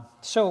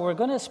So we're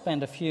going to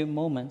spend a few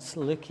moments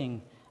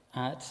looking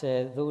at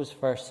those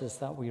verses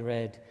that we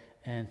read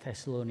in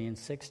Thessalonians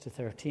 6 to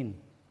 13.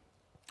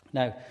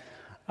 Now,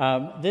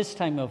 this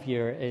time of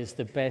year is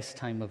the best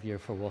time of year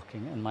for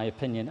walking, in my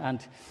opinion,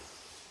 and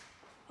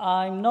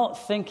I'm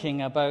not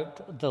thinking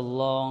about the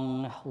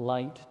long,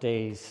 light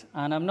days,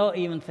 and I'm not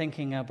even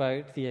thinking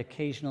about the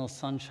occasional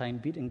sunshine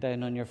beating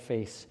down on your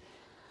face.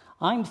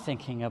 I'm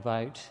thinking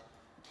about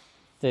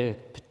the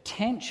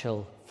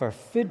potential for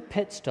food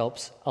pit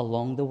stops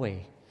along the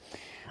way.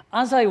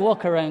 As I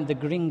walk around the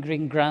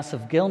green grass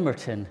of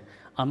Gilmerton,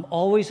 I'm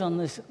always on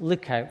this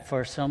lookout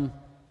for some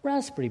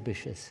raspberry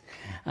bushes.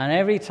 And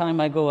every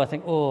time I go, I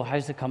think, oh,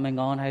 how's it coming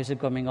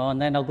on?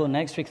 Then I'll go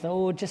next week,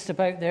 oh, just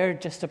about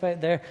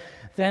there.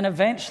 Then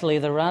eventually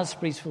the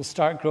raspberries will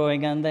start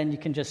growing, and then you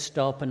can just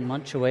stop and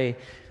munch away.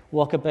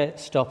 Walk a bit,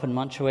 stop and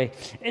munch away.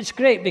 It's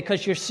great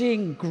because you're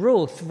seeing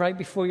growth right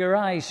before your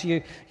eyes.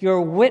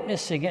 You're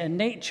witnessing it in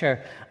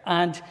nature,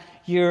 and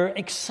you're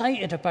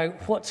excited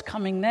about what's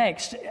coming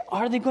next.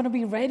 Are they going to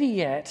be ready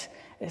yet?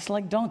 It's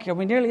like donkey. Are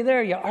we nearly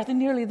there yet? Are they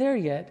nearly there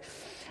yet?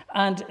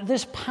 And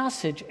this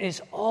passage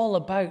is all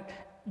about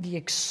the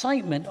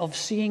excitement of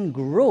seeing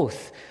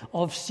growth,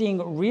 of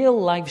seeing real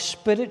life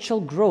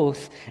spiritual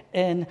growth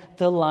in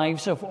the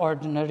lives of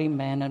ordinary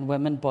men and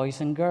women,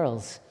 boys and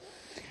girls.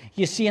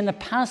 You see, in the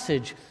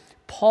passage,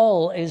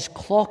 Paul is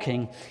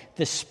clocking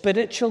the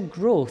spiritual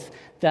growth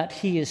that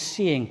he is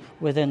seeing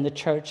within the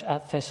church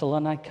at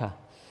Thessalonica.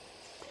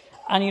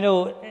 And,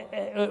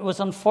 it was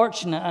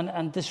unfortunate,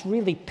 and this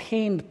really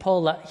pained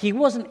Paul that he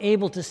wasn't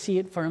able to see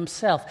it for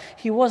himself.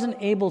 He wasn't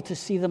able to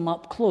see them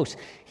up close.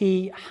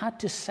 He had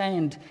to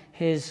send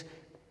his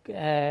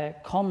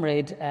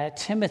comrade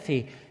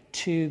Timothy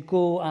to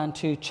go and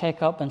to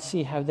check up and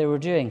see how they were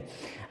doing.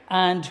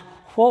 And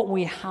what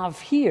we have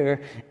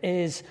here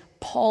is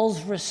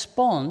Paul's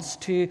response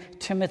to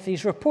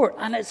Timothy's report.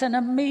 And it's an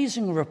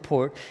amazing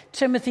report.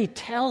 Timothy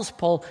tells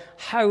Paul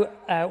how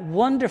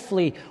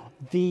wonderfully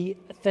the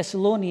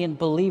Thessalonian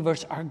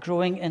believers are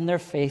growing in their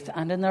faith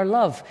and in their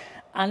love.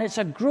 And it's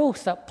a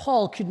growth that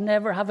Paul could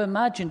never have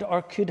imagined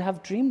or could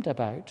have dreamed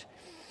about.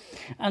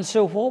 And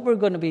so what we're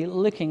going to be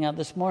looking at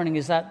this morning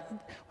is that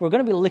we're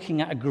going to be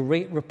looking at a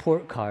great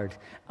report card.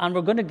 And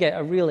we're going to get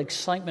a real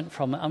excitement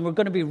from it. And we're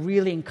going to be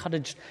really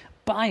encouraged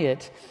by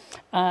it.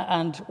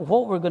 And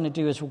what we're going to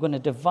do is we're going to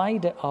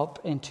divide it up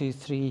into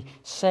three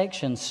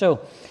sections.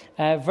 So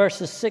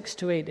verses 6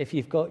 to 8, if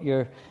you've got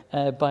your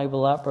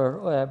Bible app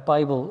or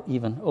Bible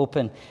even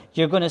open,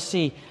 you're going to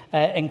see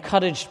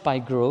encouraged by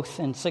growth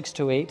in 6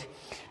 to 8.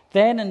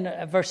 Then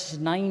in verses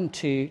 9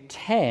 to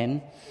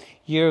 10,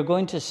 you're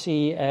going to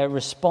see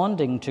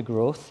responding to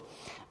growth.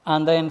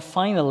 And then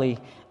finally,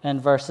 in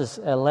verses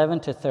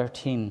 11 to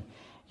 13,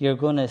 you're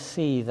going to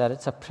see that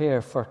it's a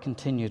prayer for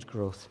continued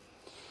growth.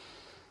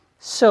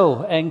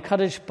 So,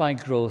 encouraged by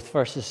growth,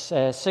 verses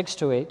 6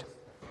 to 8.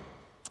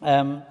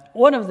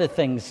 One of the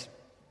things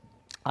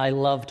I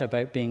loved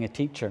about being a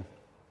teacher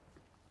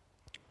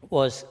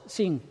was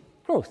seeing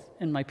growth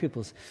in my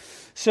pupils.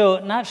 So,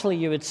 naturally,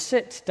 you would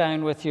sit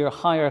down with your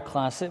higher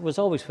class. It was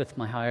always with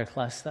my higher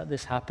class that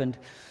this happened.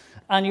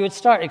 And you would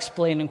start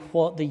explaining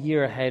what the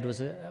year ahead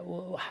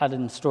had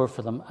in store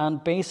for them.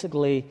 And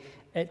basically,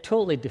 it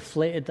totally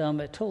deflated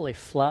them. It totally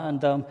flattened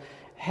them.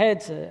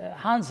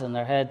 Hands on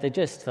their head, they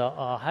just thought,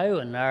 oh, how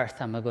on earth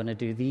am I going to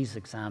do these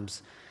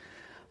exams?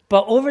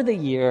 But over the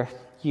year,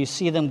 you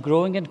see them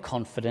growing in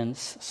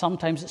confidence.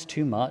 Sometimes it's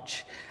too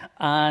much.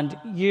 And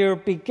you're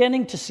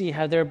beginning to see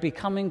how they're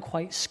becoming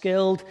quite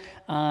skilled,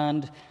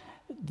 and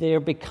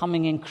they're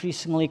becoming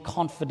increasingly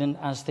confident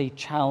as they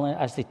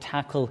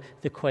tackle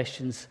the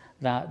questions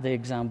that the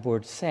exam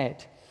board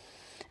set.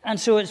 And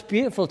so it's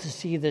beautiful to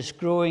see this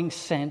growing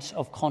sense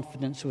of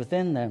confidence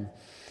within them.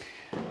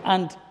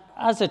 And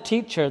as a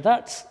teacher,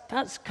 that's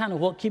kind of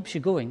what keeps you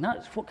going.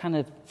 That's what kind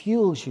of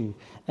fuels you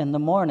in the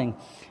morning.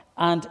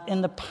 And in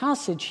the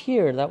passage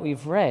here that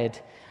we've read,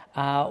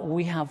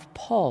 we have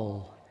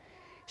Paul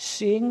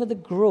seeing the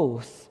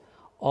growth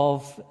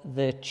of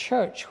the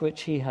church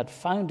which he had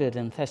founded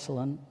in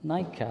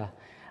Thessalonica,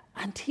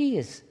 and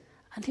he's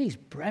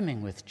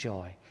brimming with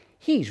joy.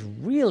 He's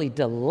really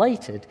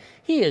delighted.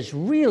 He is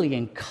really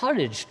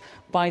encouraged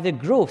by the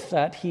growth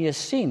that he has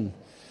seen.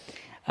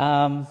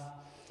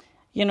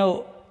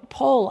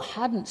 Paul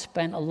hadn't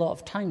spent a lot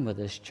of time with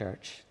this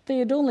church. They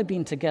had only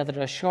been together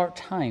a short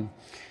time.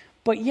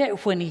 But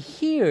yet when he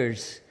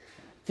hears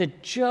the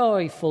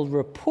joyful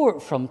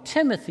report from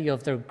Timothy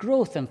of their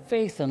growth in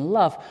faith and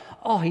love,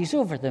 he's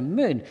over the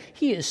moon.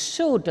 He is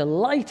so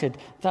delighted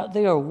that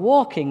they are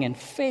walking in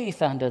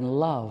faith and in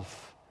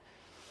love.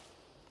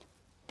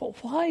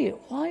 But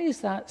why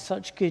is that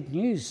such good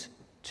news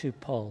to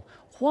Paul?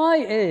 Why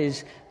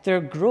is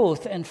their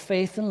growth in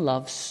faith and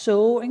love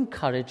so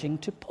encouraging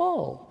to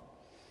Paul?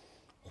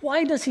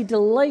 Why does he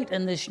delight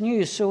in this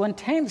news so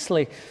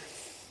intensely?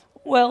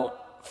 Well,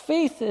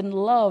 faith and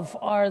love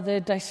are the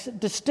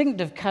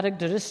distinctive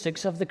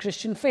characteristics of the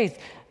Christian faith.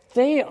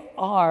 They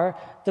are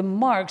the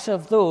marks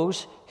of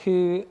those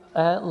who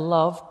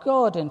love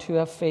God and who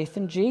have faith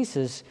in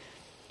Jesus.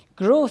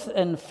 Growth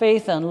in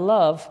faith and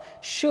love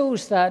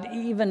shows that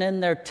even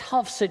in their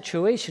tough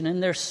situation, in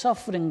their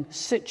suffering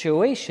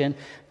situation,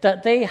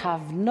 that they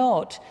have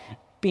not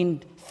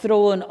been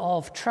thrown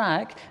off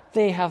track.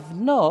 They have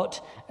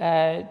not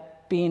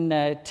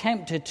been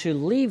tempted to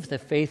leave the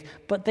faith,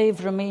 but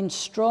they've remained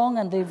strong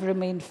and they've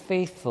remained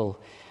faithful.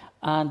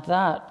 And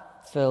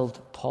that filled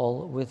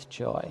Paul with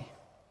joy.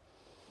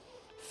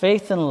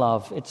 Faith and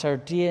love, it's our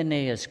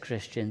DNA as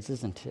Christians,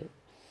 isn't it?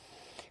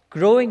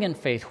 Growing in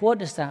faith, what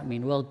does that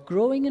mean? Well,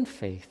 growing in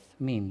faith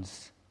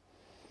means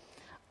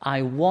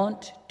I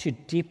want to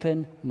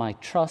deepen my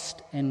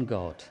trust in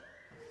God.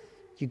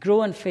 You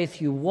grow in faith,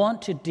 you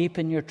want to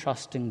deepen your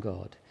trust in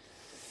God.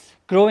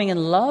 Growing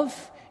in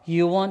love,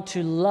 you want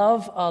to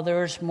love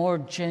others more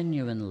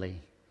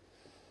genuinely.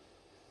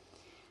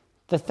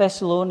 The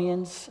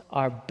Thessalonians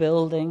are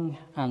building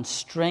and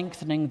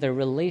strengthening their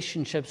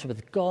relationships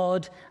with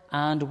God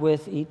and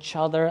with each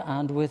other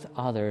and with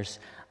others.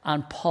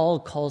 And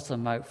Paul calls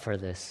them out for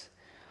this.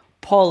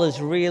 Paul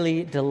is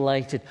really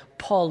delighted.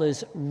 Paul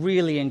is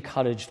really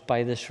encouraged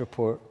by this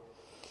report.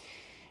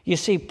 You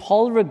see,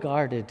 Paul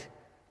regarded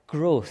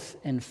growth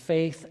in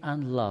faith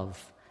and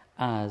love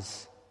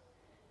as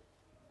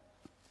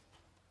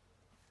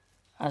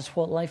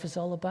what life is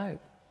all about.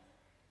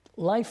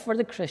 Life for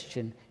the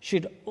Christian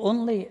should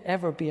only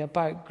ever be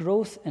about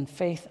growth in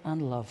faith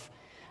and love.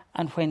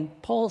 And when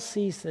Paul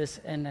sees this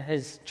in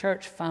his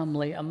church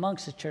family,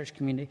 amongst the church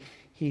community,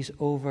 he's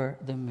over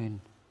the moon.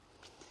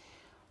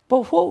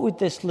 But what would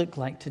this look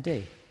like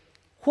today?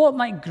 What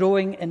might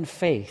growing in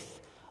faith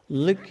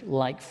look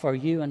like for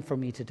you and for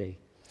me today?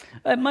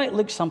 It might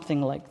look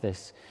something like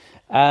this.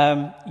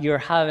 You're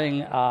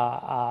having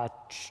a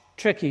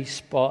tricky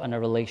spot in a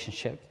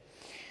relationship.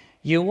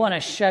 You want to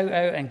shout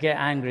out and get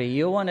angry.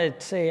 You want to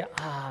say,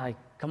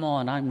 come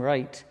on, I'm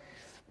right.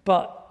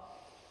 But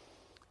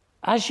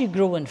as you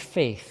grow in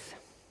faith,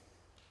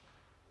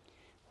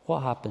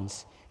 what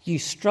happens? You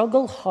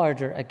struggle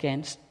harder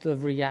against the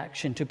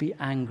reaction to be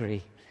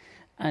angry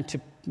and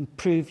to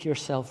prove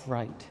yourself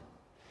right.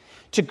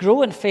 To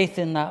grow in faith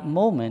in that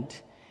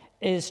moment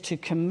is to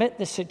commit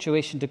the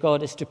situation to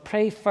God, is to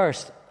pray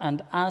first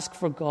and ask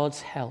for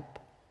God's help.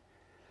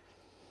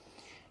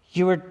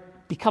 You are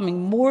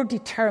becoming more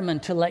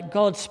determined to let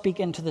God speak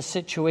into the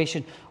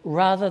situation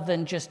rather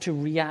than just to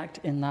react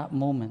in that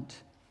moment.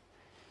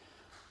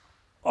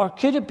 Or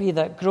could it be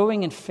that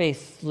growing in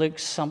faith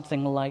looks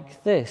something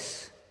like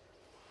this?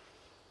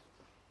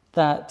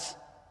 That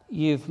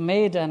you've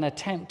made an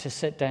attempt to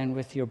sit down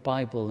with your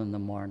Bible in the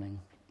morning.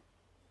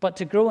 But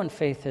to grow in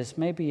faith is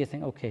maybe you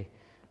think, okay,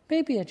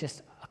 maybe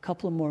just a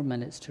couple of more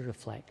minutes to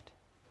reflect.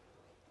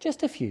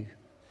 Just a few.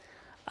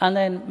 And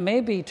then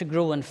maybe to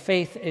grow in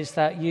faith is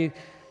that you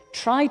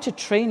try to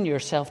train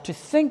yourself to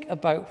think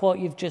about what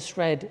you've just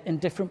read in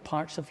different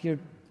parts of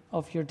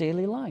your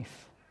daily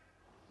life.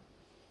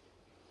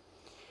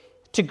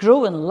 To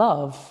grow in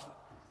love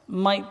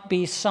might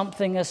be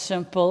something as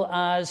simple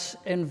as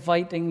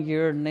inviting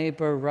your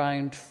neighbor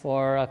round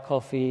for a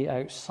coffee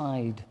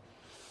outside.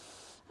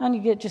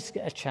 And you just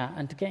get a chat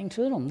and getting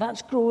to know them.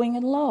 That's growing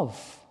in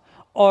love.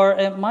 Or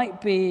it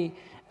might be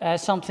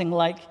something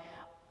like,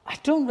 I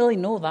don't really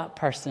know that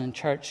person in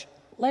church.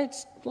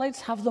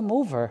 Let's have them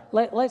over.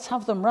 Let's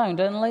have them round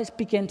and let's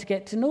begin to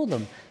get to know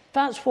them.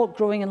 That's what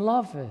growing in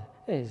love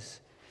is.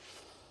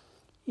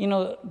 You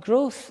know,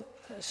 growth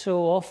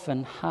so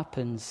often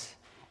happens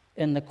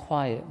in the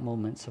quiet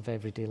moments of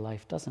everyday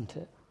life, doesn't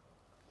it?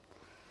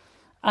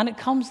 And it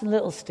comes in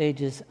little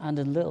stages and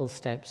in little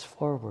steps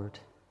forward.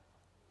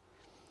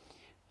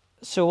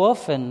 So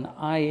often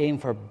I aim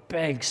for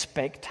big,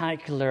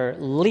 spectacular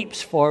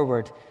leaps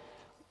forward,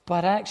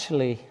 but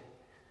actually,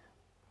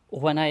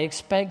 when I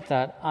expect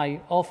that,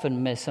 I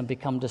often miss and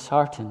become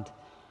disheartened.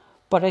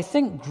 But I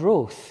think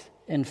growth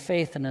in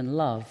faith and in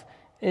love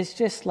is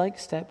just like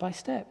step by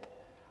step.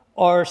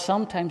 Or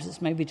sometimes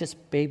it's maybe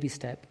just baby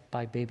step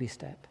by baby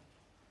step.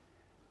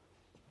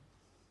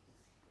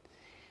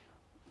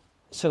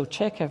 So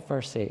check out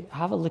verse 8.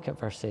 Have a look at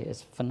verse 8.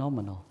 It's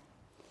phenomenal.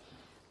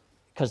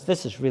 Because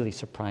this is really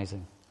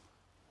surprising.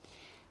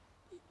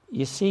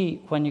 You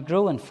see, when you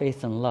grow in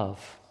faith and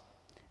love,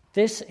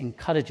 this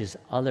encourages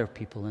other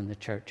people in the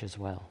church as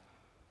well.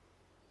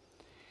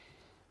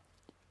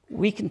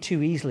 We can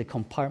too easily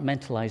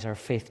compartmentalize our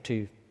faith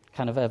to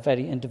kind of a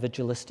very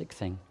individualistic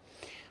thing.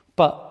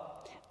 But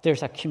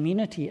there's a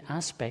community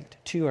aspect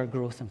to our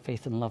growth in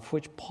faith and love,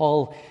 which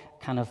Paul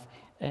kind of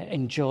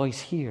enjoys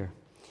here.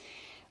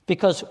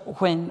 Because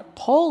when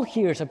Paul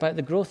hears about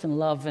the growth in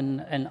love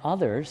in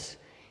others,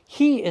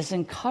 he is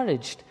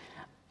encouraged.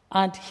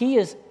 And he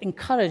is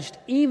encouraged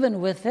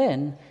even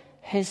within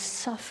his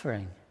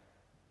suffering.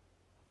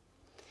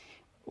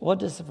 What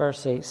does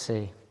verse 8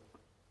 say?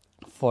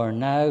 For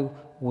now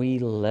we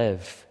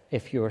live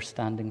if you are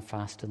standing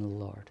fast in the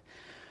Lord.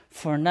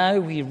 For now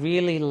we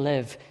really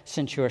live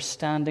since you are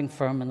standing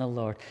firm in the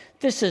Lord.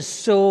 This is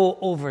so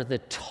over the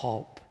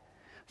top.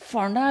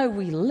 For now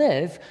we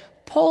live,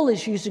 Paul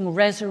is using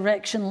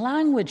resurrection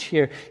language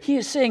here. He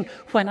is saying,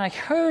 when I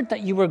heard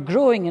that you were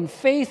growing in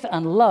faith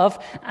and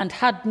love and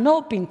had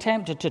not been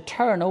tempted to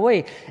turn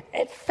away,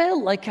 it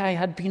felt like I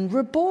had been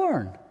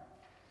reborn.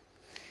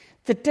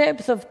 The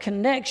depth of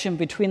connection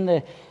between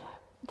the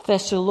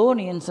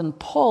Thessalonians and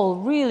Paul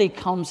really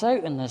comes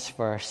out in this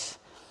verse.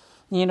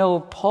 You know,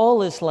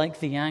 Paul is like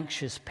the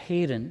anxious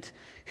parent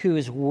who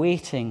is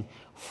waiting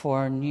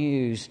for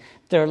news.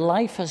 Their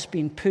life has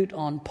been put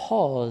on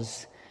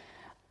pause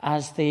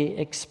as they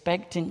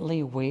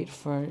expectantly wait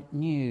for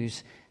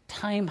news.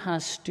 Time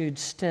has stood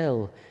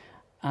still,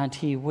 and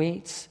he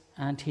waits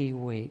and he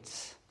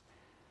waits.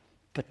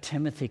 But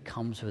Timothy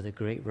comes with a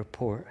great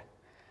report.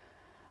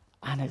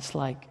 And it's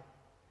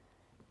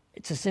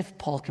as if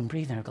Paul can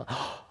breathe and go,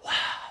 oh, wow.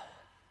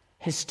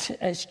 His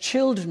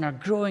children are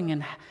growing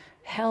in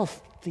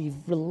healthy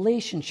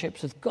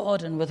relationships with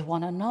God and with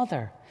one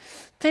another.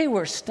 They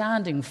were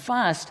standing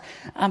fast,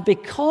 and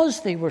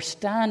because they were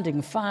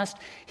standing fast,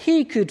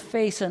 he could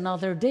face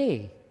another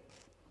day.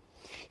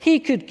 He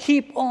could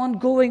keep on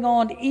going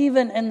on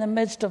even in the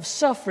midst of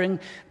suffering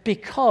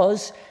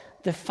because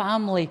the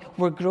family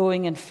were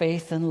growing in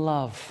faith and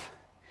love.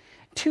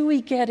 Do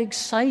we get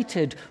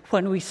excited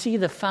when we see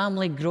the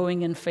family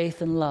growing in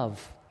faith and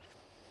love?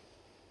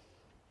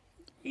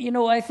 You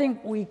know, I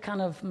think we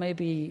kind of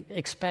maybe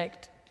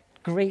expect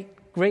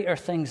greater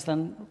things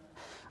than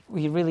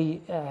we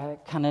really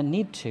kind of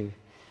need to.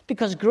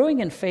 Because growing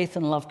in faith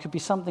and love could be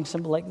something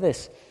simple like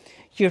this.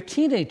 Your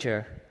teenage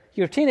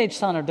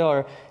son or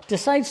daughter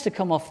decides to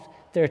come off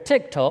their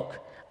TikTok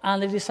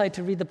and they decide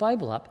to read the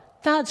Bible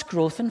app. That's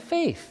growth in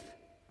faith.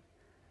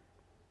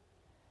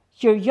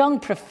 Your young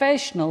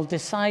professional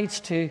decides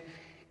to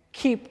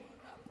keep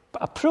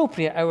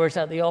appropriate hours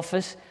at the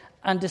office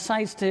and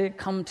decides to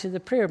come to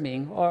the prayer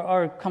meeting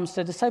or comes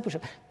to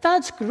discipleship.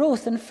 That's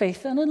growth in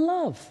faith and in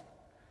love.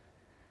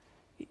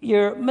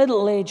 Your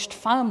middle-aged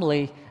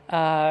family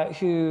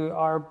who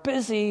are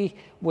busy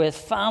with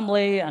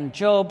family and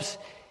jobs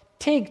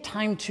take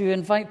time to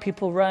invite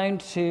people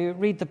round to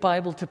read the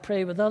Bible, to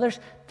pray with others.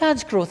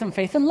 That's growth in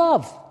faith and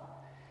love.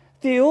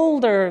 The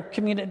older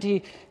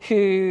community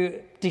who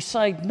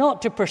decide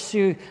not to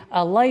pursue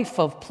a life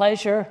of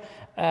pleasure,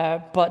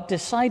 but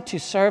decide to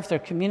serve their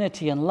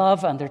community in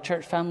love and their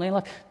church family in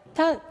love,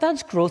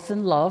 that's growth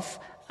in love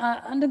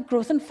and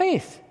growth in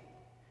faith.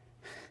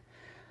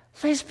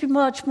 Let's be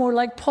much more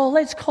like Paul.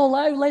 Let's call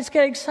out. Let's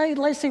get excited.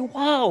 Let's say,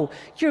 wow,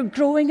 you're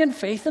growing in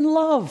faith and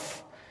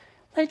love.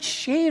 Let's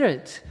share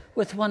it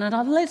with one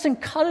another. Let's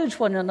encourage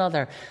one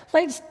another.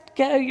 Let's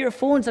get out your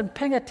phones and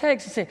ping a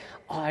text and say,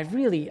 oh,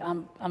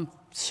 I'm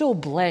so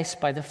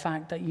blessed by the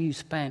fact that you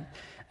spent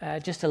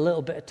just a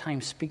little bit of time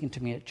speaking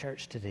to me at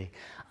church today.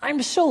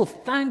 I'm so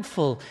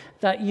thankful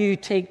that you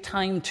take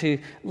time to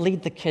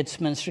lead the kids'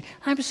 ministry.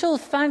 I'm so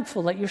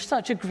thankful that you're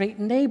such a great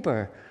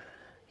neighbor.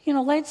 You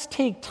know, let's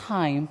take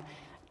time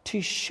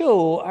to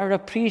show our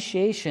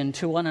appreciation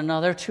to one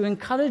another, to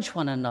encourage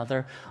one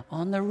another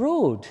on the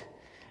road.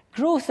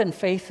 Growth in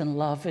faith and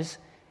love is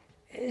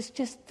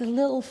just the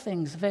little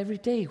things of every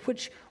day,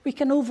 which we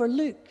can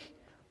overlook.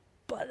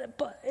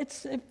 But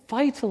it's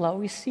vital that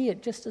we see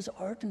it just as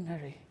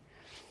ordinary.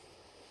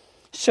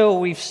 So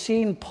we've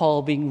seen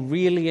Paul being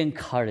really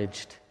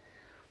encouraged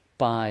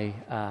by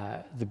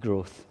the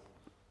growth.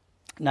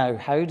 Now,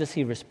 how does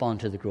he respond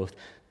to the growth?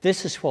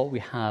 This is what we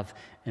have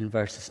in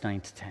verses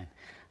 9 to 10.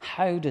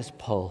 How does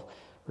Paul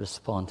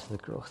respond to the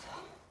growth?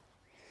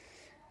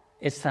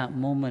 It's that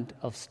moment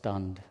of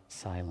stunned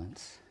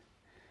silence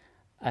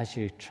as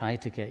you try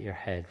to get your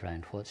head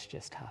around what's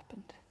just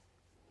happened.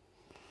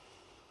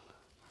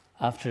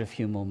 After a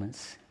few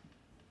moments,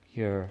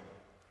 you're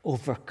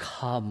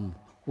overcome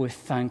with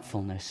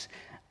thankfulness,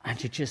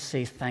 and you just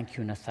say thank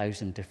you in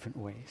 1,000 different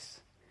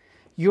ways.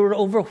 You're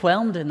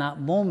overwhelmed in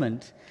that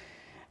moment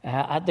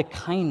at the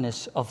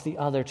kindness of the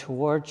other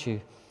towards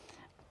you.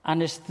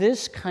 And it's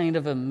this kind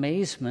of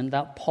amazement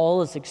that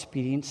Paul is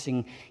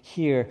experiencing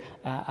here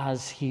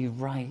as he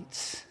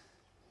writes.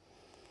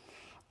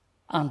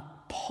 And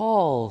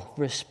Paul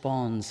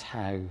responds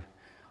how?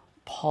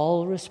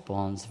 Paul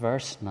responds,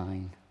 verse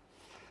 9,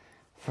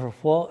 for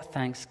what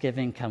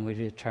thanksgiving can we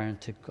return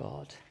to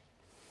God?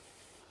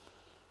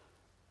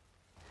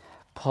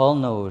 Paul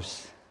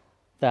knows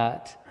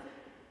that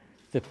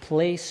the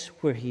place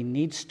where he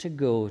needs to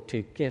go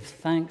to give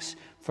thanks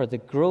for the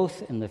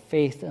growth in the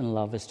faith and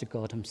love is to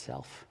God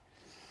himself.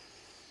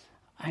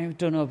 I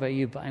don't know about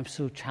you, but I'm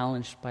so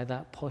challenged by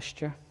that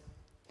posture.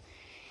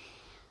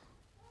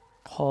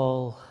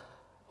 Paul,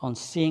 on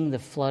seeing the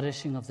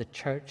flourishing of the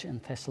church in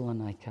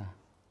Thessalonica,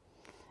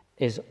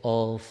 is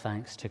all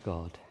thanks to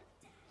God.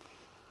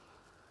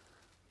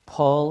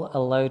 Paul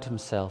allowed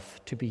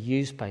himself to be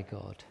used by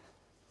God.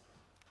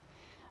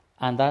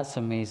 And that's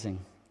amazing.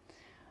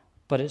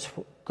 But it's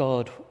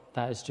God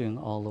that is doing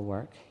all the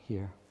work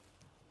here.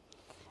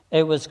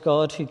 It was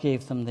God who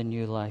gave them the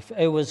new life.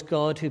 It was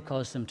God who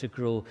caused them to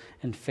grow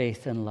in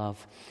faith and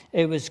love.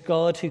 It was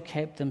God who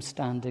kept them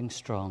standing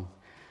strong.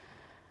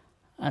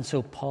 And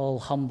so Paul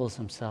humbles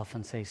himself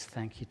and says,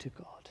 thank you to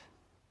God.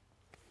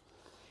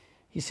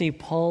 You see,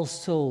 Paul's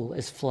soul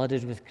is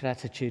flooded with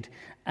gratitude,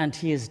 and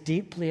he is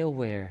deeply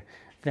aware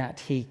that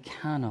he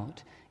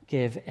cannot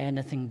give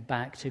anything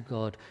back to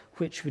God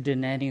which would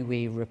in any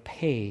way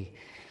repay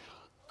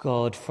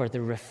God for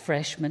the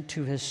refreshment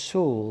to his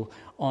soul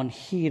on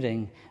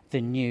hearing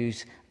the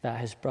news that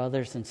his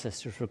brothers and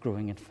sisters were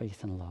growing in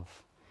faith and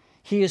love.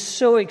 He is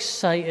so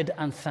excited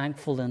and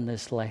thankful in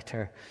this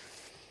letter.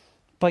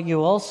 But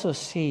you also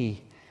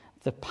see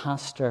the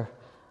pastor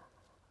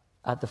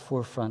at the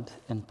forefront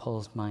in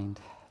Paul's mind.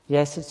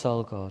 Yes, it's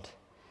all God.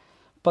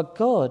 But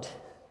God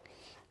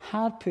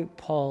had put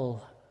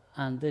Paul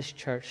and this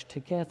church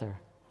together.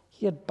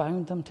 He had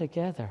bound them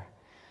together.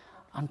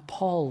 And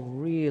Paul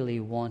really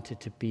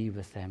wanted to be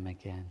with them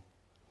again.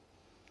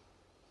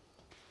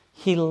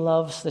 He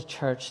loves the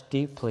church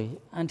deeply,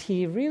 and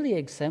he really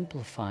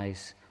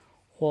exemplifies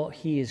what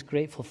he is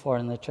grateful for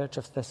in the church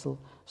of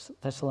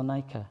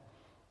Thessalonica.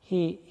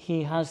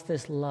 He has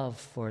this love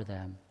for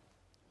them.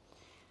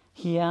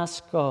 He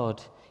asks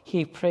God,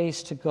 he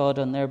prays to God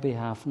on their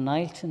behalf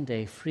night and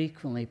day.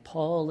 Frequently,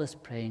 Paul is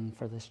praying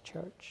for this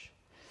church.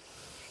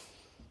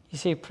 You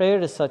see, prayer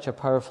is such a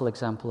powerful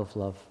example of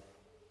love.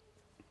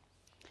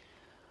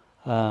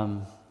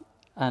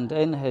 And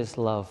in his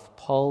love,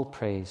 Paul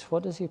prays.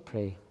 What does he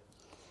pray?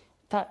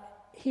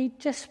 That he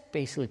just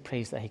basically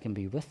prays that he can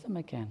be with them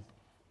again.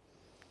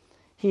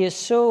 He is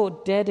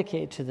so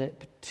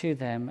dedicated to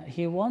them.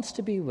 He wants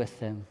to be with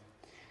them.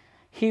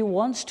 He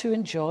wants to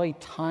enjoy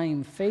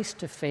time,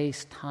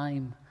 face-to-face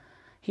time.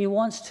 He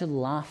wants to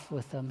laugh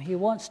with them. He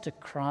wants to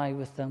cry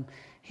with them.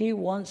 He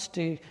wants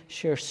to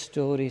share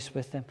stories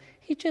with them.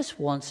 He just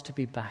wants to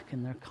be back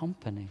in their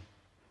company.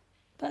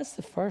 That's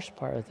the first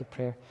part of the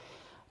prayer.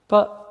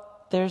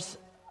 But there's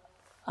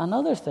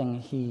another thing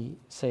he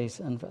says,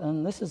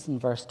 and this is in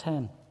verse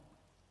 10.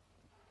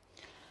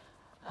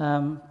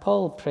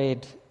 Paul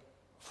prayed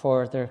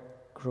for their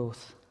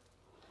growth.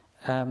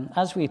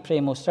 As we pray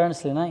most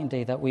earnestly night and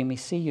day, that we may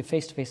see you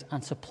face to face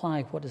and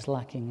supply what is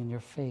lacking in your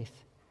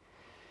faith.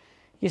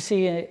 You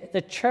see,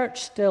 the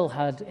church still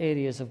had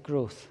areas of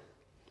growth,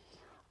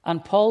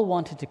 and Paul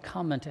wanted to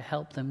come and to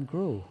help them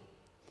grow.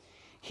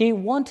 He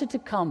wanted to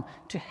come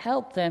to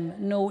help them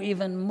know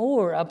even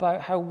more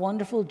about how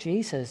wonderful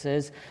Jesus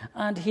is,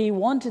 and he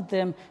wanted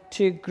them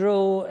to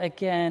grow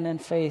again in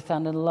faith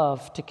and in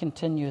love, to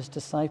continue as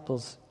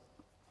disciples.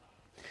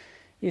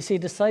 You see,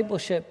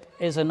 discipleship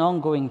is an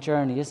ongoing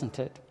journey, isn't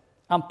it?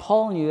 And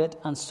Paul knew it,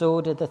 and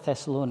so did the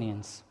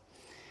Thessalonians.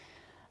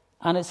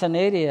 And it's an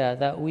area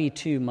that we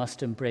too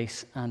must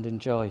embrace and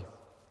enjoy.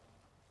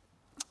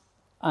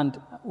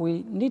 And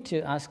we need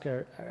to ask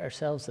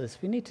ourselves this.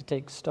 We need to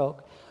take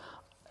stock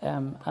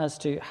as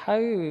to how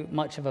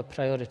much of a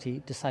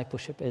priority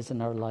discipleship is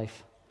in our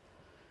life.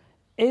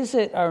 Is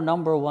it our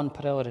number one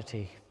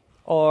priority?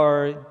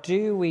 Or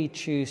do we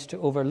choose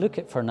to overlook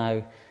it for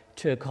now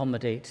to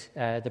accommodate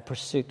the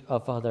pursuit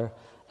of other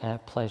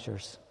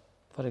pleasures,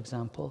 for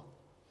example?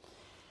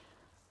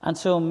 And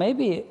so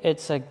maybe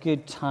it's a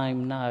good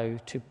time now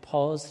to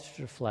pause,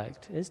 to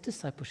reflect. Is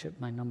discipleship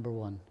my number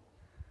one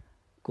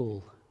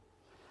goal?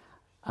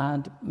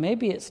 And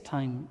maybe it's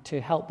time to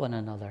help one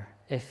another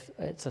if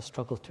it's a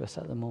struggle to us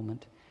at the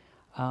moment.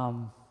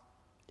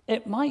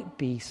 It might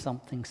be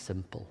something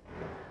simple,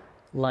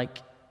 like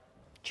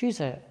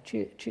choose a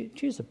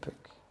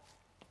book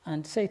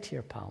and say to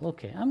your pal,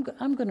 okay,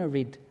 I'm going to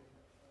read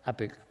a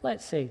book,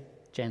 let's say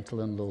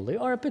Gentle and Lowly,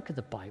 or a book of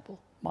the Bible,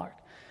 Mark.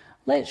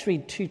 Let's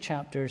read 2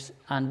 chapters,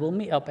 and we'll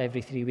meet up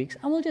every 3 weeks,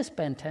 and we'll just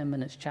spend 10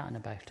 minutes chatting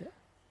about it.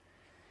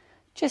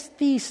 Just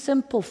these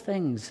simple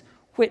things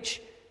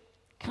which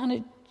kind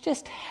of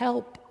just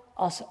help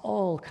us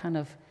all kind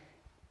of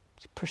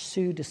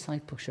pursue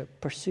discipleship,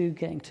 pursue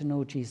getting to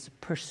know Jesus,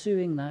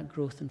 pursuing that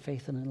growth in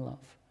faith and in love.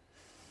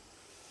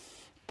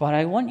 But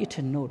I want you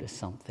to notice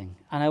something,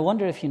 and I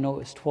wonder if you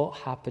noticed what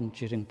happened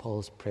during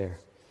Paul's prayer.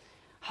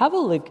 Have a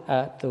look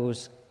at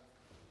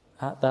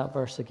that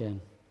verse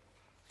again,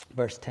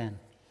 verse 10.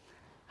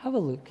 Have a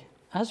look.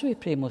 As we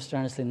pray most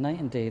earnestly night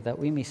and day, that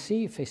we may see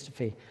you face to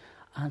face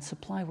and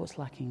supply what's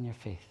lacking in your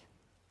faith.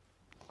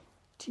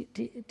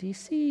 Do you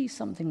see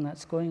something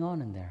that's going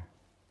on in there?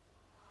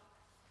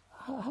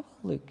 Have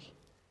a look.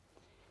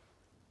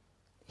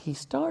 He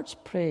starts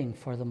praying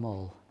for them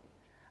all,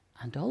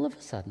 and all of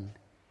a sudden,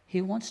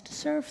 he wants to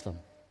serve them.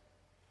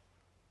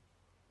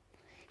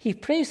 He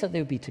prays that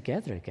they'll be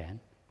together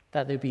again,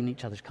 that they'll be in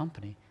each other's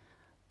company,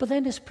 but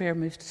then his prayer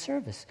moves to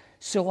service.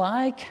 So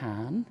I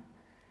can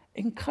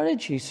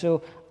encourage you,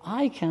 so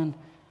I can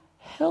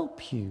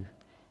help you.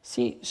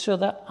 See, so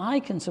that I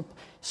can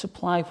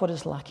supply what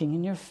is lacking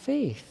in your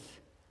faith.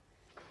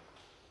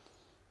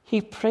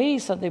 He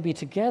prays that they be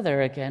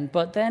together again,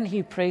 but then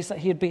he prays that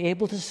he'd be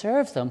able to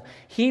serve them.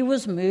 He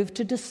was moved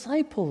to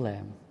disciple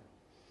them.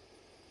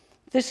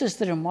 This is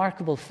the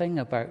remarkable thing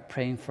about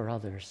praying for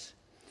others.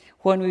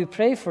 When we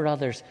pray for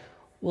others,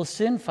 we'll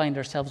soon find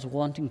ourselves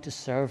wanting to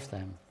serve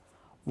them,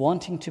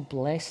 wanting to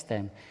bless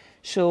them,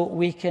 so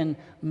we can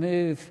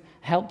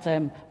help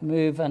them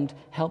move and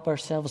help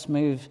ourselves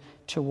move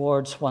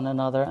towards one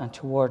another and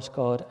towards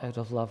God out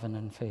of love and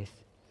in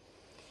faith.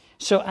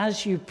 So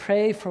as you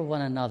pray for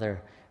one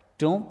another,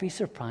 don't be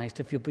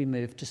surprised if you'll be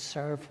moved to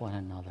serve one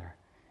another.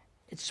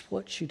 It's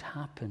what should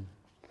happen.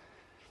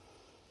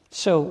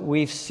 So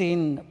we've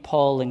seen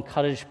Paul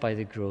encouraged by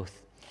the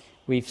growth.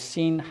 We've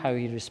seen how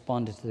he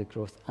responded to the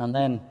growth. And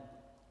then,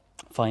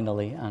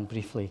 finally and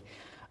briefly,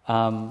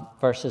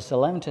 verses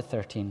 11 to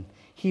 13,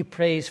 he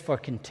prays for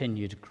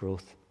continued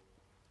growth.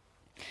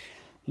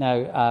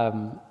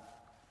 Now,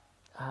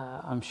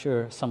 I'm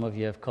sure some of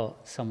you have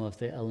caught some of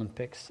the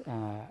Olympics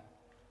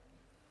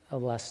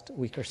last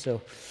week or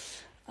so.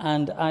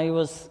 And I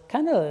was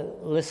kind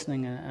of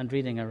listening and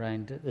reading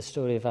around the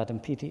story of Adam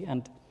Peaty,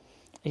 and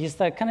he's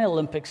the kind of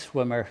Olympic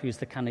swimmer who's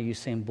the kind of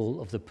Usain Bolt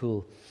of the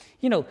pool.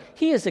 You know,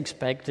 he is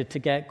expected to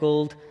get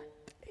gold.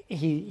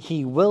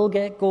 He will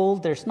get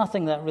gold. There's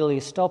nothing that really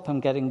stops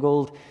him getting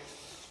gold.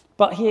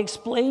 But he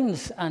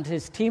explains, and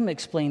his team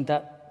explained,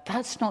 that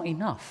that's not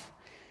enough.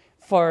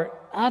 For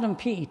Adam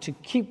Peaty to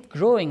keep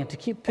growing and to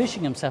keep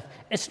pushing himself,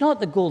 it's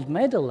not the gold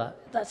medal.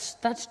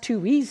 That's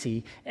too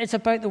easy. It's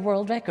about the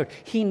world record.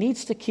 He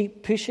needs to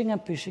keep pushing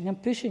and pushing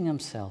and pushing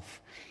himself.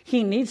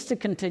 He needs to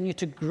continue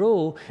to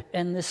grow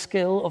in the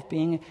skill of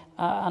being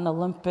an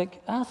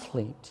Olympic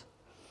athlete.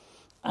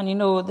 And you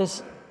know,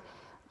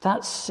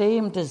 that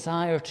same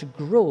desire to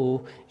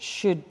grow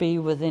should be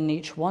within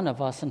each one of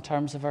us in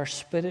terms of our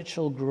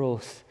spiritual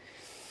growth.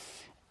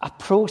 A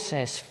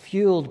process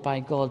fueled by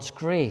God's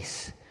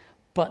grace,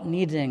 but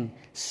needing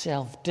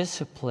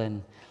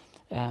self-discipline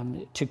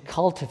to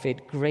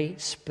cultivate great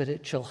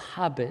spiritual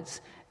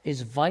habits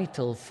is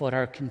vital for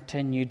our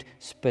continued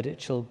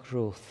spiritual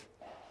growth.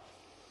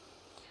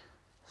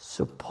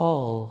 So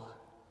Paul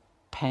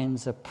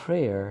pens a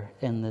prayer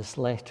in this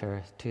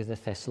letter to the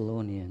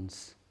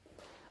Thessalonians.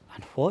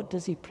 And what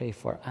does he pray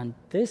for? And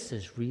this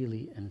is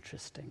really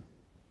interesting.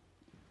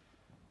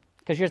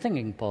 Because you're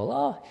thinking,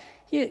 Paul,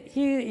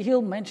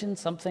 he'll mention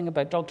something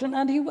about doctrine,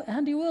 and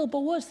he will.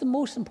 But what's the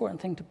most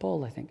important thing to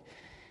Paul, I think?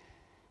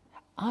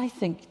 I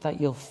think that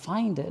you'll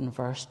find it in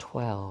verse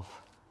 12,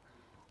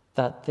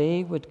 that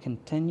they would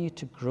continue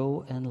to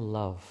grow in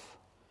love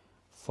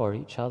for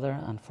each other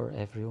and for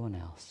everyone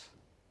else.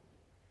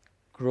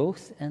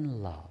 Growth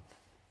in love.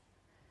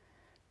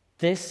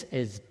 This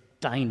is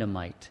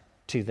dynamite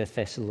to the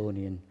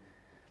Thessalonian.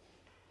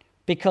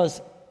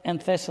 Because in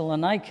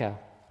Thessalonica,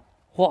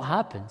 what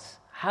happens?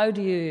 How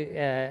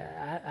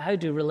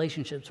do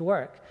relationships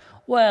work?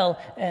 Well,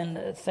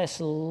 in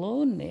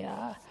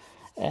Thessalonica,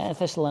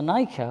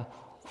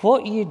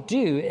 what you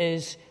do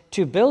is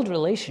to build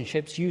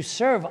relationships, you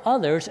serve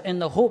others in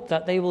the hope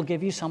that they will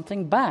give you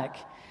something back.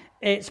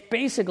 It's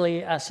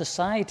basically a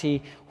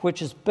society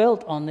which is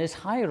built on this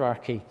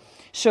hierarchy.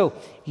 So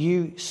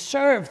you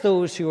serve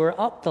those who are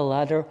up the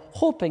ladder,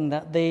 hoping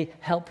that they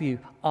help you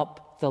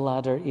up the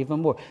ladder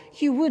even more.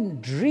 You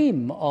wouldn't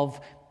dream of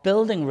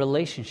building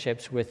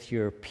relationships with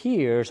your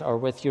peers or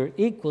with your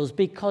equals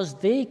because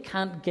they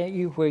can't get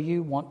you where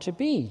you want to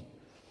be.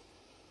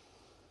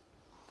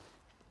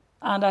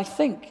 And I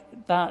think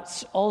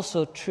that's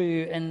also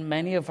true in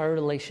many of our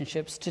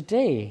relationships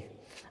today.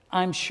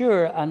 I'm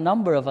sure a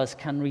number of us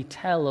can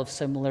retell of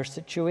similar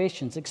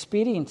situations,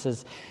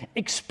 experiences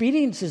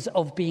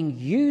of being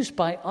used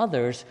by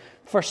others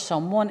for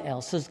someone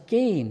else's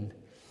gain.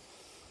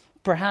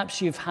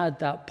 Perhaps you've had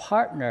that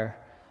partner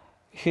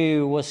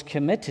who was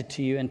committed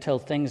to you until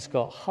things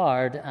got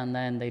hard, and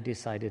then they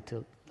decided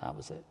that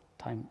was it,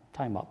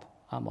 time up,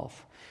 I'm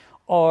off.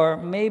 Or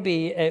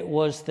maybe it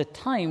was the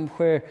time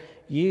where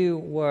you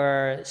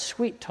were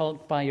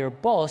sweet-talked by your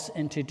boss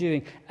into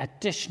doing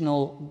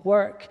additional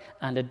work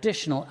and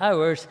additional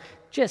hours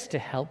just to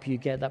help you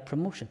get that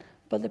promotion.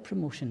 But the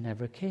promotion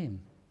never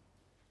came.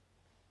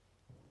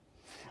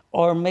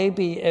 Or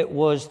maybe it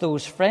was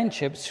those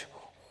friendships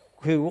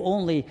who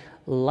only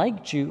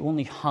liked you,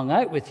 only hung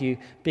out with you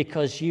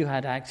because you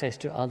had access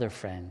to other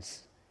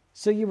friends.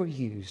 So you were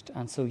used,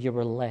 and so you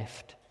were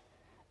left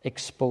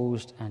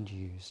exposed and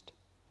used.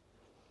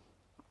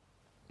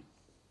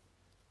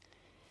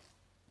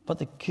 But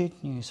the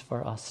good news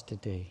for us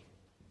today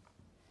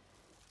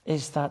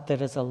is that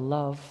there is a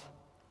love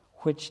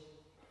which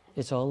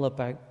is all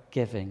about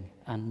giving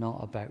and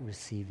not about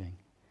receiving.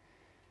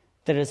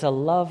 There is a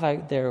love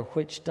out there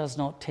which does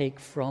not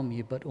take from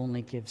you but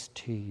only gives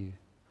to you.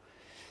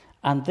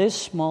 And this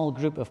small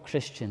group of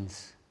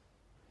Christians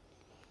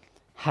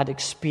had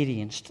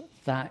experienced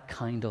that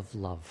kind of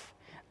love.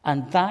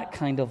 And that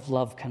kind of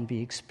love can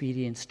be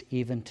experienced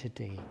even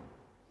today.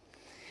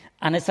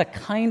 And it's a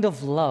kind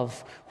of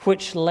love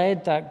which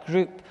led that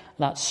group,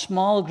 that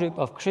small group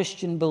of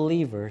Christian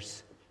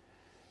believers,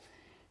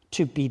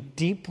 to be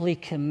deeply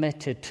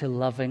committed to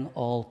loving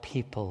all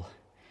people.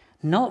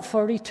 Not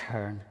for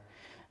return,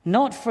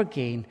 not for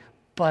gain,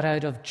 but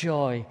out of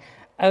joy,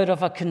 out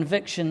of a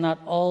conviction that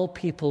all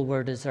people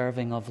were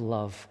deserving of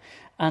love.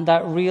 And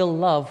that real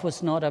love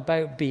was not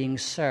about being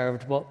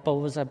served, but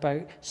was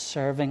about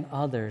serving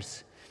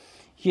others.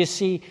 You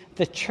see,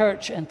 the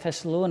church in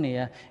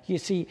Thessalonica,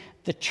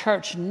 the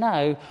church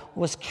now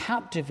was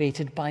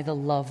captivated by the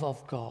love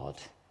of God.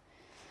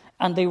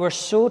 And they were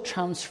so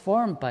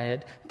transformed by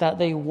it that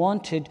they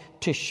wanted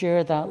to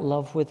share that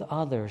love with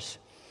others.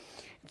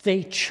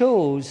 They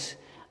chose,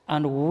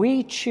 and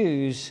we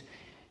choose,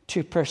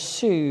 to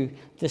pursue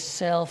the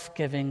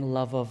self-giving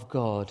love of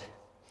God,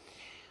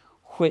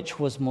 which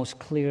was most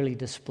clearly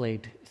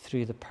displayed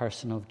through the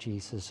person of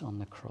Jesus on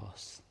the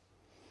cross.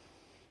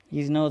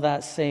 You know,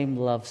 that same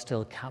love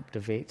still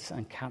captivates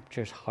and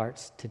captures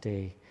hearts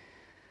today.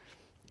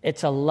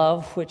 It's a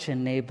love which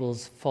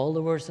enables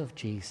followers of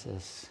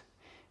Jesus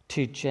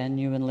to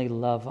genuinely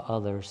love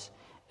others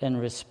in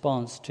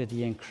response to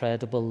the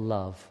incredible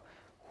love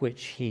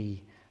which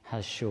he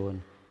has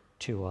shown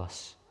to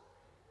us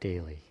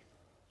daily.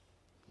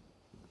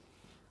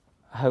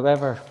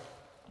 However,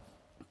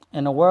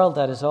 in a world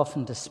that is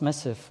often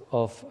dismissive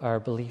of our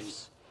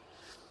beliefs,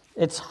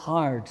 it's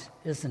hard,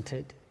 isn't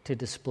it, to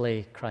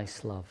display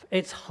Christ's love.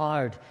 It's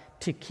hard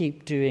to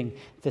keep doing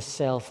the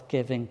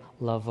self-giving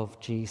love of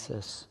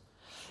Jesus.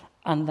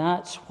 And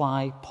that's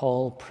why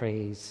Paul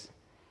prays.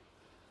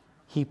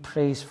 He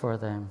prays for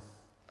them.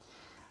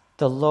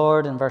 The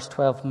Lord, in verse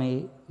 12,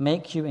 may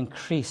make you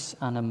increase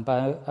and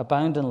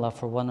abound in love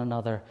for one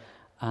another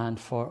and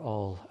for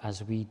all,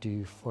 as we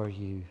do for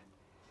you.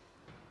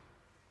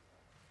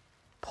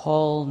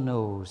 Paul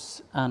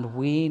knows, and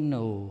we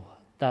know,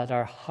 that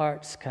our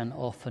hearts can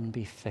often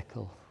be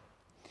fickle.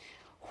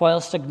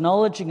 Whilst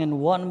acknowledging in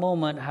one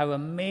moment how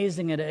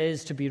amazing it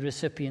is to be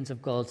recipients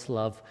of God's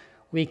love,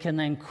 we can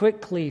then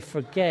quickly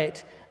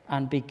forget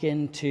and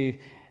begin to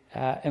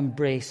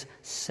embrace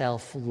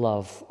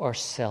self-love or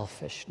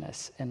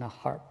selfishness in a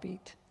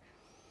heartbeat.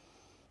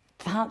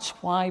 That's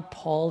why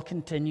Paul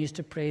continues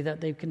to pray that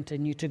they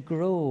continue to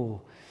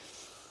grow,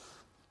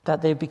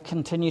 that they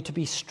continue to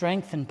be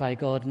strengthened by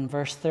God in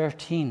verse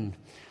 13.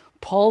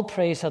 Paul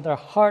prays that their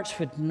hearts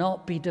would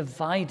not be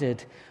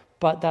divided,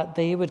 but that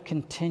they would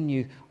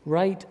continue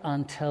right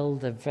until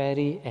the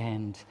very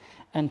end,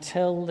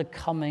 until the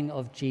coming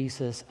of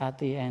Jesus at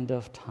the end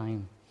of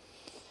time.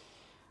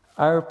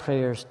 Our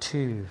prayers,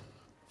 too,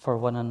 for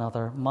one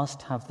another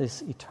must have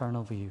this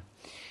eternal view.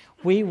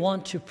 We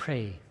want to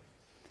pray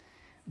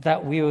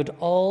that we would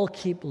all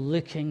keep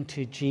looking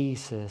to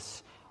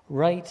Jesus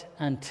right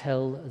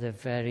until the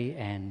very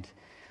end,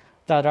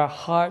 that our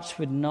hearts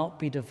would not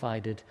be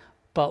divided,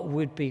 but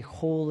would be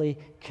wholly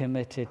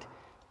committed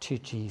to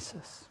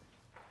Jesus.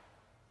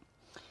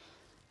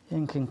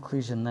 In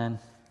conclusion, then,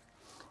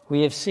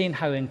 we have seen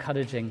how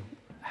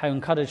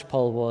encouraged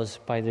Paul was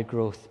by the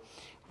growth.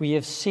 We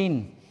have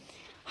seen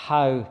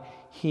how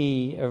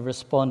he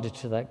responded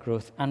to that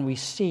growth, and we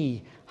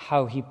see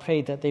how he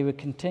prayed that they would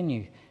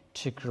continue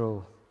to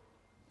grow.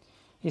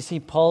 You see,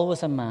 Paul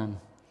was a man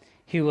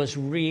who was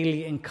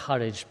really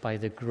encouraged by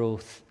the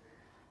growth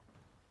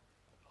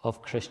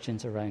of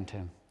Christians around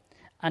him,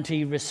 and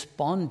he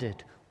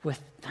responded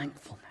with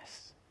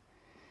thankfulness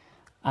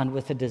and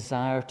with a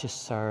desire to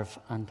serve,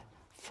 and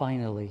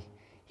finally,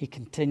 he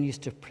continues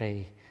to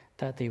pray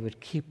that they would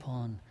keep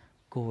on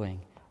going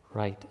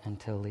right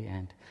until the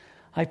end.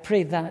 I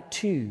pray that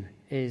too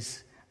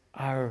is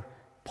our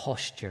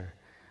posture,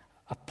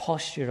 a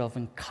posture of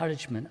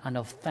encouragement and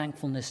of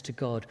thankfulness to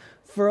God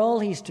for all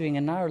he's doing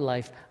in our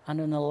life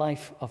and in the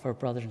life of our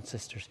brothers and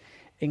sisters,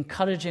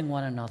 encouraging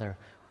one another,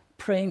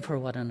 praying for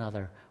one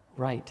another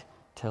right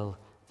till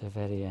the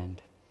very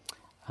end.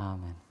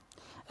 Amen.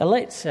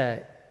 Let's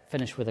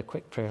finish with a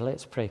quick prayer.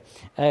 Let's pray.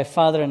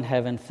 Father in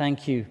heaven,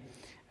 thank you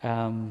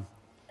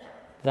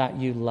that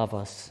you love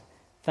us.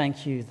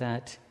 Thank you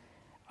that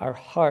our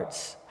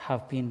hearts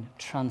have been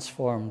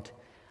transformed.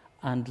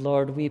 And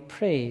Lord, we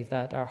pray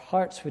that our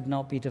hearts would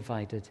not be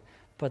divided,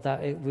 but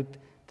that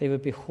they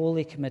would be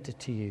wholly committed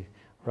to you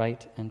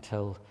right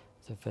until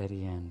the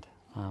very end.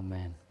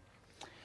 Amen.